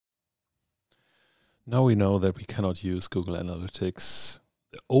Now we know that we cannot use Google Analytics,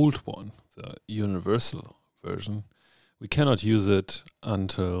 the old one, the universal version. We cannot use it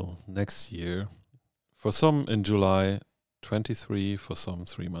until next year. For some in July 23, for some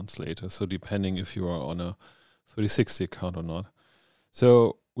 3 months later. So depending if you are on a 360 account or not.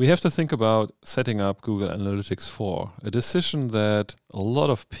 So we have to think about setting up Google Analytics 4, a decision that a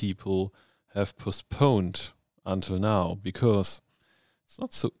lot of people have postponed until now because it's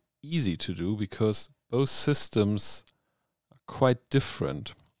not so easy to do because both systems are quite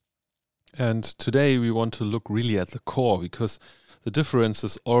different. And today we want to look really at the core because the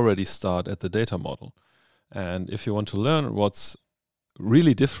differences already start at the data model. And if you want to learn what's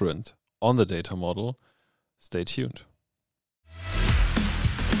really different on the data model, stay tuned.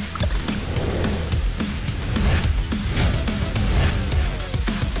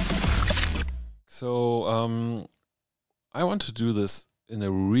 So I want to do this in a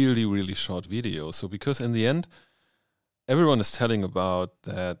really short video. So because in the end, everyone is telling about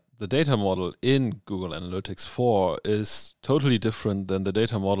that the data model in Google Analytics 4 is totally different than the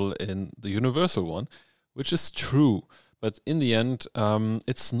data model in the universal one, which is true. But in the end,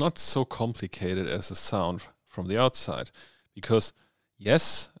 it's not so complicated as it sounds from the outside. Because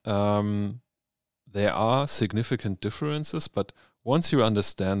yes, there are significant differences, but once you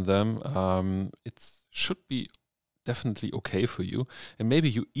understand them, it should be definitely okay for you. And maybe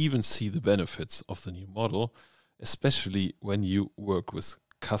you even see the benefits of the new model, especially when you work with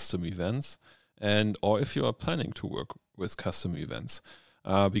custom events and or if you are planning to work with custom events.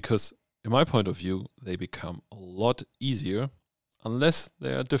 Because in my point of view, they become a lot easier unless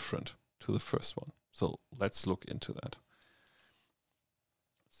they are different to the first one. So let's look into that.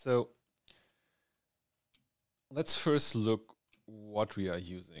 So let's first look what we are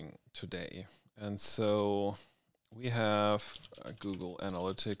using today. And so we have Google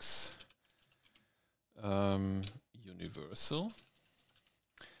Analytics Universal.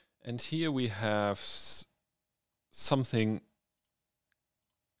 And here we have something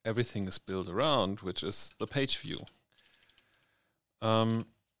everything is built around, which is the page view.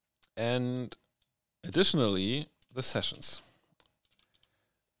 And additionally, the sessions.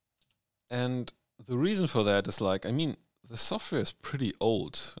 And the reason for that is the software is pretty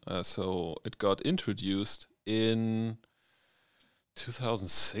old. So it got introduced in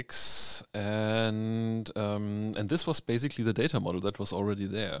 2006, and this was basically the data model that was already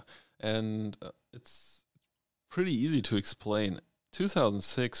there. And it's pretty easy to explain.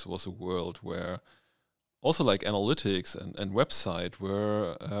 2006 was a world where also like analytics and website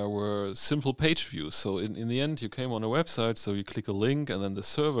were simple page views. So in the end, you came on a website, so you click a link, and then the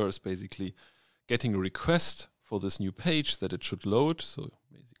server is basically getting a request for this new page that it should load. So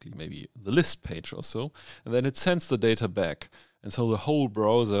basically maybe the list page or so, and then it sends the data back. And so the whole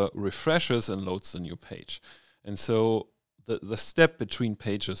browser refreshes and loads the new page. And so the step between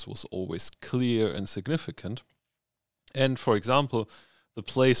pages was always clear and significant. And for example, the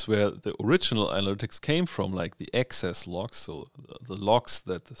place where the original analytics came from, like the access logs, so the logs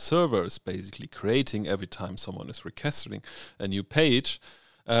that the server is basically creating every time someone is requesting a new page,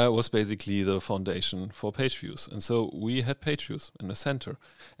 was basically the foundation for page views. And so we had page views in the center.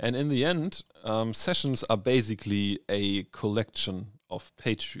 And in the end, sessions are basically a collection of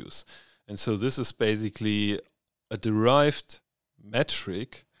page views. And so this is basically a derived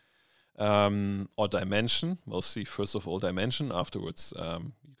metric or dimension, mostly first of all dimension, afterwards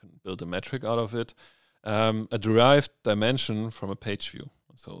you can build a metric out of it, a derived dimension from a page view.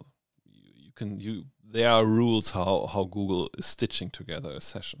 So there are rules how Google is stitching together a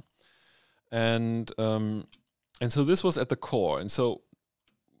session. And so this was at the core. And so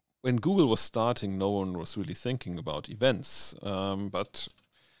when Google was starting, no one was really thinking about events. But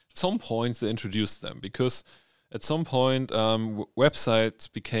at some point they introduced them because at some point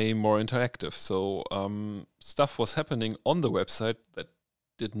websites became more interactive. So stuff was happening on the website that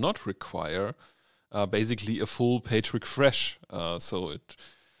did not require basically a full page refresh. So it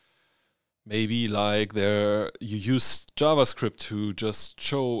maybe like you use JavaScript to just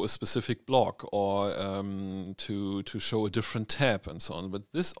show a specific block or to show a different tab and so on.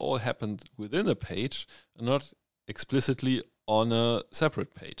 But this all happened within a page and not explicitly on a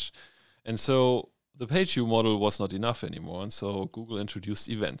separate page. And so the page view model was not enough anymore. And so Google introduced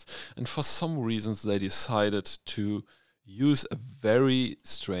events. And for some reasons, they decided to use a very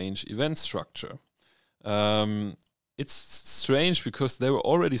strange event structure. It's strange because there were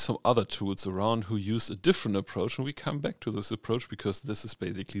already some other tools around who use a different approach, and we come back to this approach because this is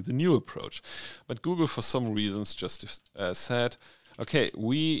basically the new approach. But Google, for some reasons, just said, okay,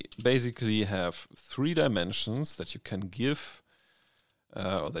 we basically have 3 dimensions that you can give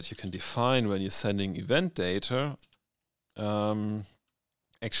or that you can define when you're sending event data.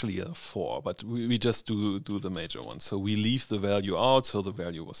 Actually, there are 4, but we just do the major ones. So we leave the value out, so the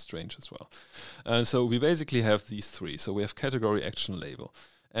value was strange as well. And so we basically have these 3. So we have category, action, label.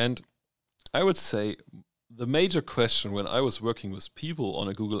 And I would say the major question when I was working with people on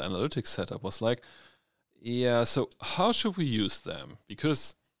a Google Analytics setup was like, yeah, so how should we use them?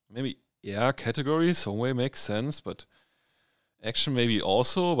 Because maybe, yeah, category some way makes sense, but action maybe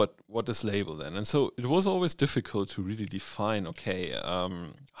also, but what is label then? And so it was always difficult to really define, okay,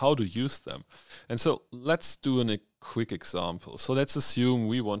 how to use them. And so let's do a quick example. So let's assume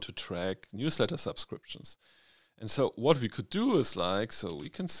we want to track newsletter subscriptions. And so what we could do is like, so we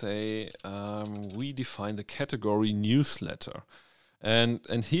can say we define the category newsletter.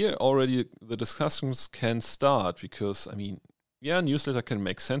 And here already the discussions can start because, I mean, yeah, newsletter can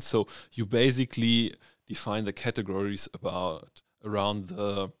make sense. So you basically define the categories around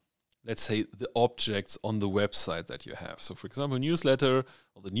the, let's say, the objects on the website that you have. So for example, newsletter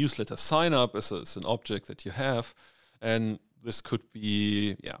or the newsletter sign up is an object that you have. And this could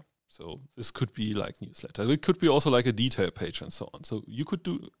be, yeah, so this could be like newsletter. It could be also like a detail page and so on. So you could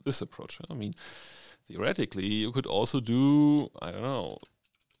do this approach. I mean, theoretically, you could also do, I don't know,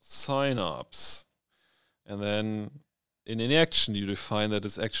 sign-ups. And then in an action, you define that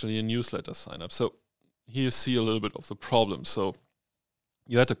it's actually a newsletter sign-up. So here you see a little bit of the problem. So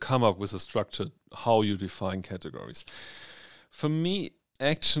you had to come up with a structure how you define categories. For me,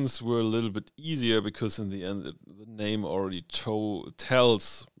 actions were a little bit easier because in the end, the name already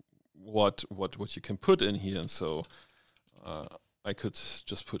tells what you can put in here. And so I could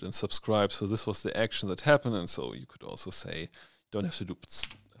just put in subscribe. So this was the action that happened. And so you could also say, you don't have to do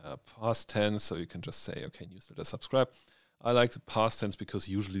past tense. So you can just say, okay, newsletter subscribe. I like the past tense because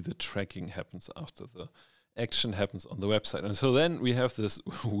usually the tracking happens after the action happens on the website. And so then we have this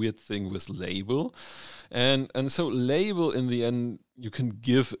weird thing with label. And so label, in the end, you can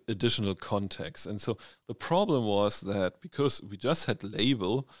give additional context. And so the problem was that because we just had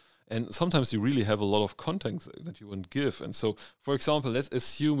label, and sometimes you really have a lot of context that you want to give. And so, for example, let's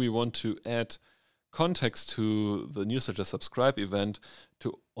assume we want to add context to the newsletter subscribe event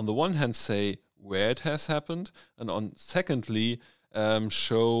to, on the one hand, say where it has happened, and on secondly,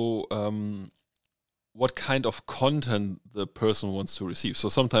 show what kind of content the person wants to receive. So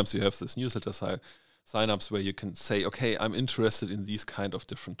sometimes you have this newsletter signups where you can say, okay, I'm interested in these kind of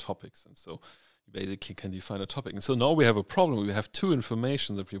different topics. And so you basically can define a topic. And so now we have a problem. We have 2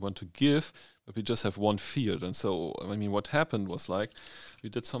 information that we want to give, but we just have 1 field. And so, I mean, what happened was like, we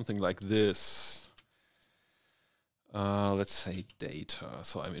did something like this. Let's say data.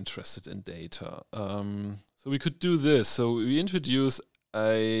 So I'm interested in data. So we could do this. So we introduce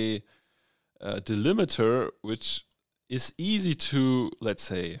a delimiter, which is easy to, let's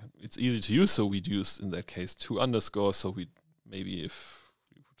say, it's easy to use. So we'd use, in that case, 2 underscores. So we maybe if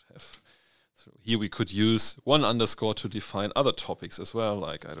we would have, so here we could use 1 underscore to define other topics as well,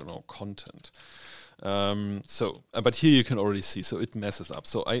 like, I don't know, content. But here you can already see, so it messes up.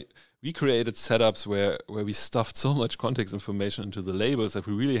 So we created setups where we stuffed so much context information into the labels that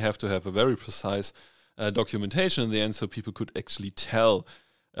we really have to have a very precise documentation in the end, so people could actually tell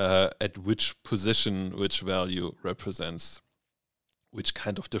at which position, which value represents which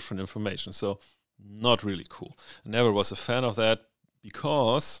kind of different information. So not really cool. I never was a fan of that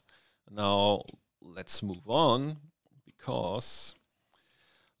because now let's move on because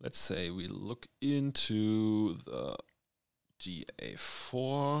let's say we look into the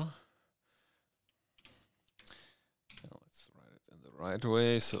GA4. Now let's write it in the right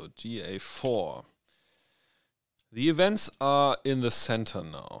way. So GA4. The events are in the center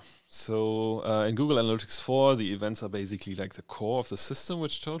now. So in Google Analytics 4, the events are basically like the core of the system,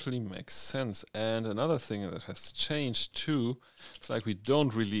 which totally makes sense. And another thing that has changed too, it's like we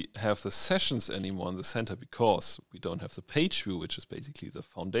don't really have the sessions anymore in the center because we don't have the page view, which is basically the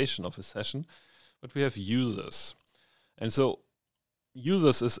foundation of a session, but we have users. And so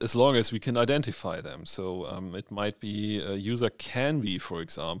users is as long as we can identify them. So it might be, a user can be, for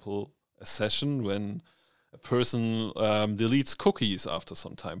example, a session when a person deletes cookies after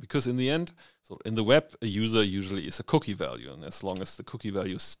some time, because in the end, so in the web, a user usually is a cookie value, and as long as the cookie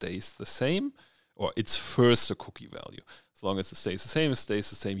value stays the same, or it's first a cookie value, as long as it stays the same, it stays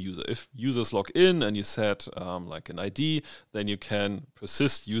the same user. If users log in and you set like an ID, then you can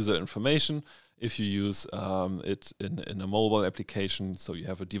persist user information. If you use it in a mobile application, so you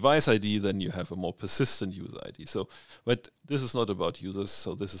have a device ID, then you have a more persistent user ID. So, but this is not about users,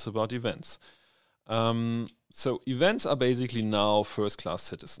 so this is about events. So events are basically now first-class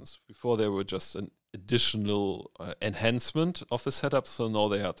citizens. Before they were just an additional enhancement of the setup, so now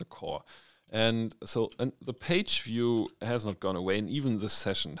they are at the core. And the page view has not gone away, and even the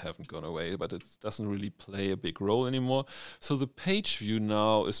session haven't gone away, but it doesn't really play a big role anymore. So the page view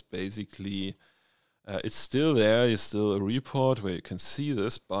now is basically, it's still there, it's still a report where you can see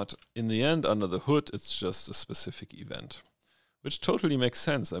this, but in the end, under the hood, it's just a specific event, which totally makes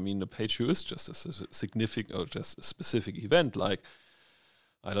sense. I mean, the page view is just a significant, or just a specific event, like,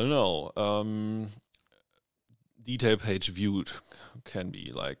 I don't know, detail page viewed can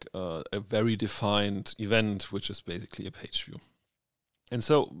be like a very defined event, which is basically a page view. And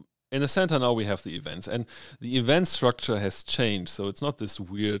so in the center now we have the events, and the event structure has changed. So it's not this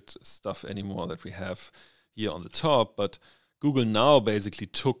weird stuff anymore that we have here on the top, but Google now basically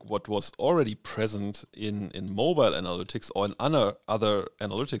took what was already present in mobile analytics or in other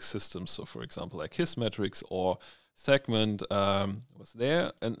analytics systems. So for example, like Kissmetrics or Segment was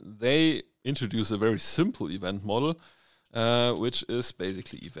there, and they introduce a very simple event model, which is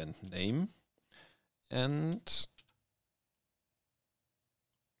basically event name and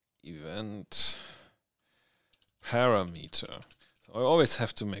event parameter. So I always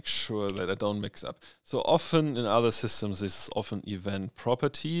have to make sure that I don't mix up. So often in other systems, this is often event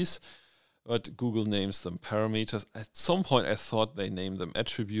properties, but Google names them parameters. At some point, I thought they named them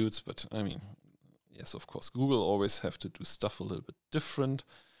attributes, but I mean, yes, of course, Google always have to do stuff a little bit different.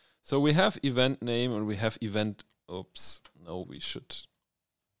 So we have event name and we have event, we should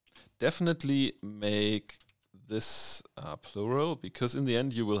definitely make this plural, because in the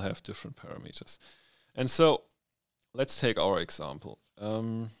end you will have different parameters. And so let's take our example.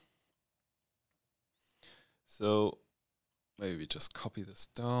 So maybe we just copy this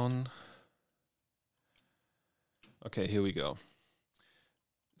down. Okay, here we go.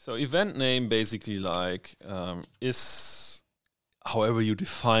 So event name basically like is however you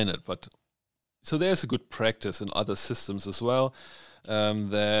define it, but so there's a good practice in other systems as well,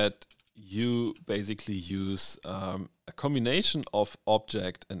 that you basically use a combination of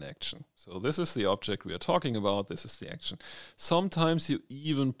object and action. So this is the object we are talking about, this is the action. Sometimes you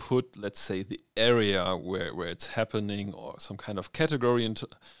even put, let's say, the area where it's happening or some kind of category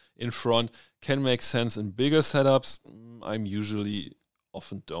in front. Can make sense in bigger setups. I'm usually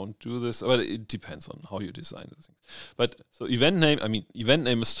often don't do this, but it depends on how you design the things. But so event name, I mean, event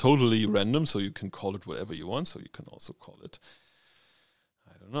name is totally random, so you can call it whatever you want. So you can also call it,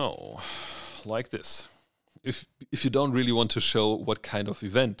 I don't know, like this. If you don't really want to show what kind of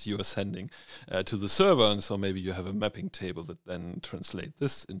event you are sending to the server, and so maybe you have a mapping table that then translate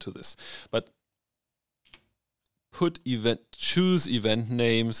this into this. But choose event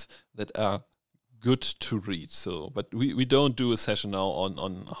names that are good to read. So, but we don't do a session now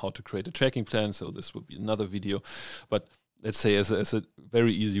on how to create a tracking plan, so this will be another video. But let's say as a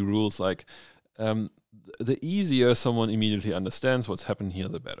very easy rules, like the easier someone immediately understands what's happened here,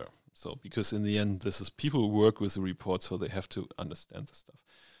 the better. So, because in the end, this is people who work with the report, so they have to understand the stuff.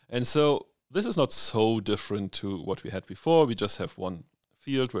 And so this is not so different to what we had before. We just have one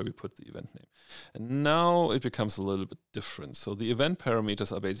field where we put the event name. And now it becomes a little bit different. So the event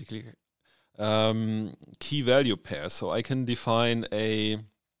parameters are basically key value pairs. So I can define a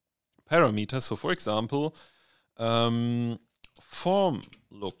parameter. So for example, form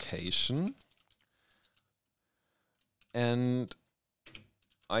location, and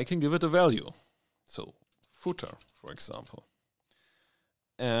I can give it a value. So footer, for example.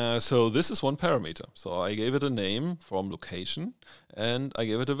 So this is one parameter. So I gave it a name, form location, and I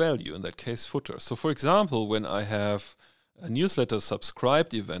gave it a value, in that case footer. So for example, when I have a newsletter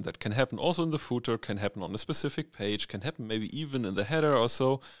subscribed event, that can happen also in the footer, can happen on a specific page, can happen maybe even in the header or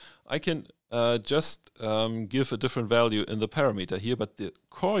so, I can just give a different value in the parameter here, but the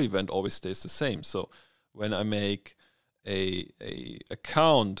core event always stays the same. So when I make a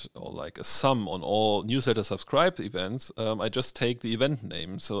count or like a sum on all newsletter subscribed events, I just take the event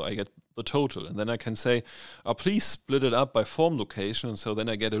name, so I get the total, and then I can say, please split it up by form location, and so then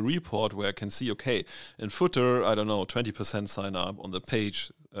I get a report where I can see, okay, in footer, I don't know, 20% sign up, on the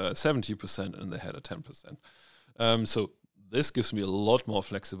page 70%, in the header 10%. So this gives me a lot more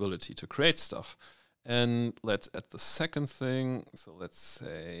flexibility to create stuff. And let's add the second thing. So let's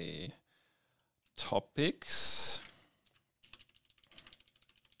say topics,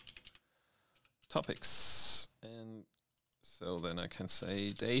 and so then I can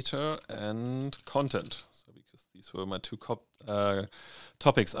say data and content. So because these were my two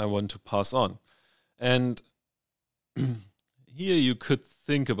topics I want to pass on. And here you could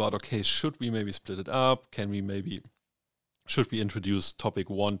think about, okay, should we maybe split it up? Should we introduce topic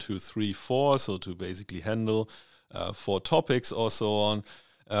 1, 2, 3, 4? So to basically handle 4 topics or so on.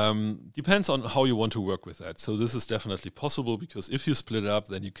 Depends on how you want to work with that. So this is definitely possible, because if you split it up,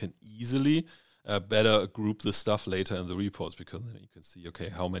 then you can easily better group the stuff later in the reports, because then you can see, okay,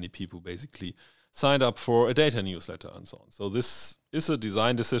 how many people basically signed up for a data newsletter and so on. So this is a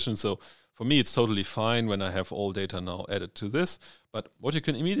design decision. So for me, it's totally fine when I have all data now added to this. But what you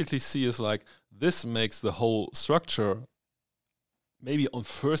can immediately see is like, this makes the whole structure maybe on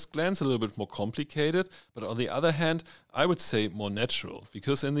first glance a little bit more complicated, but on the other hand, I would say more natural,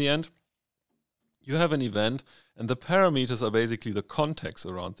 because in the end, you have an event and the parameters are basically the context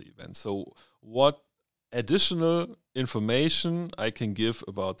around the event. So what additional information I can give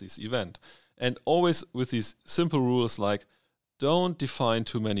about this event. And always with these simple rules like, don't define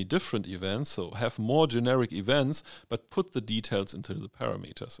too many different events, so have more generic events, but put the details into the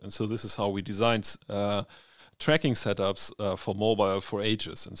parameters. And so this is how we designed tracking setups for mobile for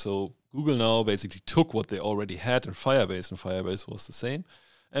ages. And so Google now basically took what they already had in Firebase, and Firebase was the same,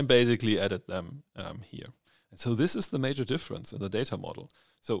 and basically added them here. And so this is the major difference in the data model.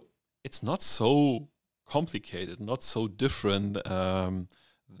 So it's not so complicated, not so different than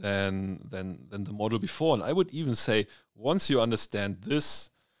the model before. And I would even say, once you understand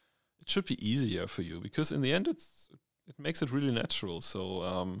this, it should be easier for you, because in the end, it makes it really natural.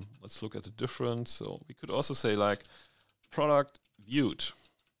 So let's look at the difference. So we could also say like product viewed.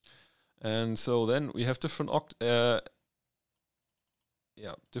 And so then we have different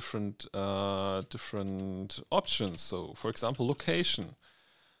different options. So for example, location.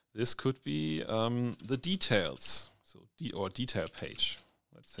 This could be the details, so or detail page.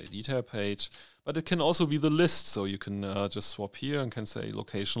 Let's say detail page, but it can also be the list. So you can just swap here and can say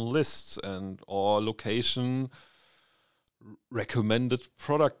location lists or location recommended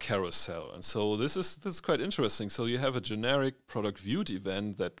product carousel. And so this is quite interesting. So you have a generic product viewed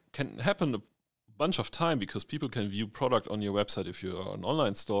event that can happen a bunch of time, because people can view product on your website if you are an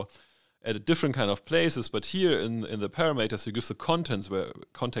online store at a different kind of places. But here in the parameters, you give the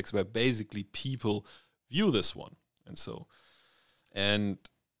context where basically people view this one. And so, and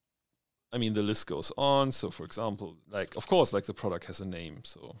I mean, the list goes on. So for example, like, of course, like the product has a name.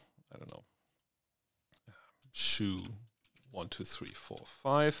 So I don't know, shoe 1, 2, 3, 4,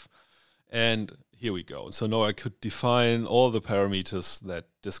 5. And here we go. So now I could define all the parameters that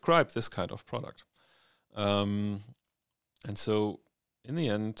describe this kind of product. And so in the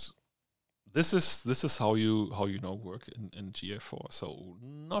end, this is how you now work in GA4. So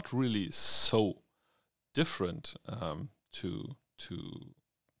not really so different to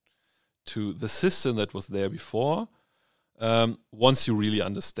the system that was there before. Once you really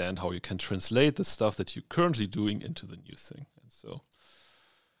understand how you can translate the stuff that you're currently doing into the new thing. And so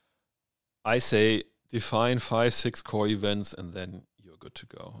I say define 5, 6 core events, and then you're good to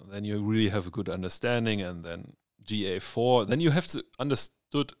go. And then you really have a good understanding, and then GA4, then you have to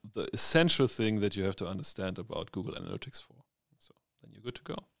understood the essential thing that you have to understand about Google Analytics 4. So then you're good to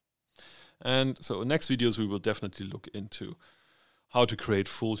go. And so in next videos, we will definitely look into how to create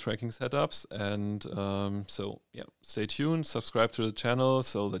full tracking setups. And so yeah, stay tuned, subscribe to the channel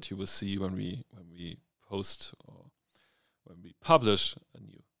so that you will see when we post or when we publish a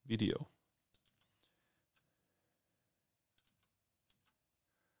new video.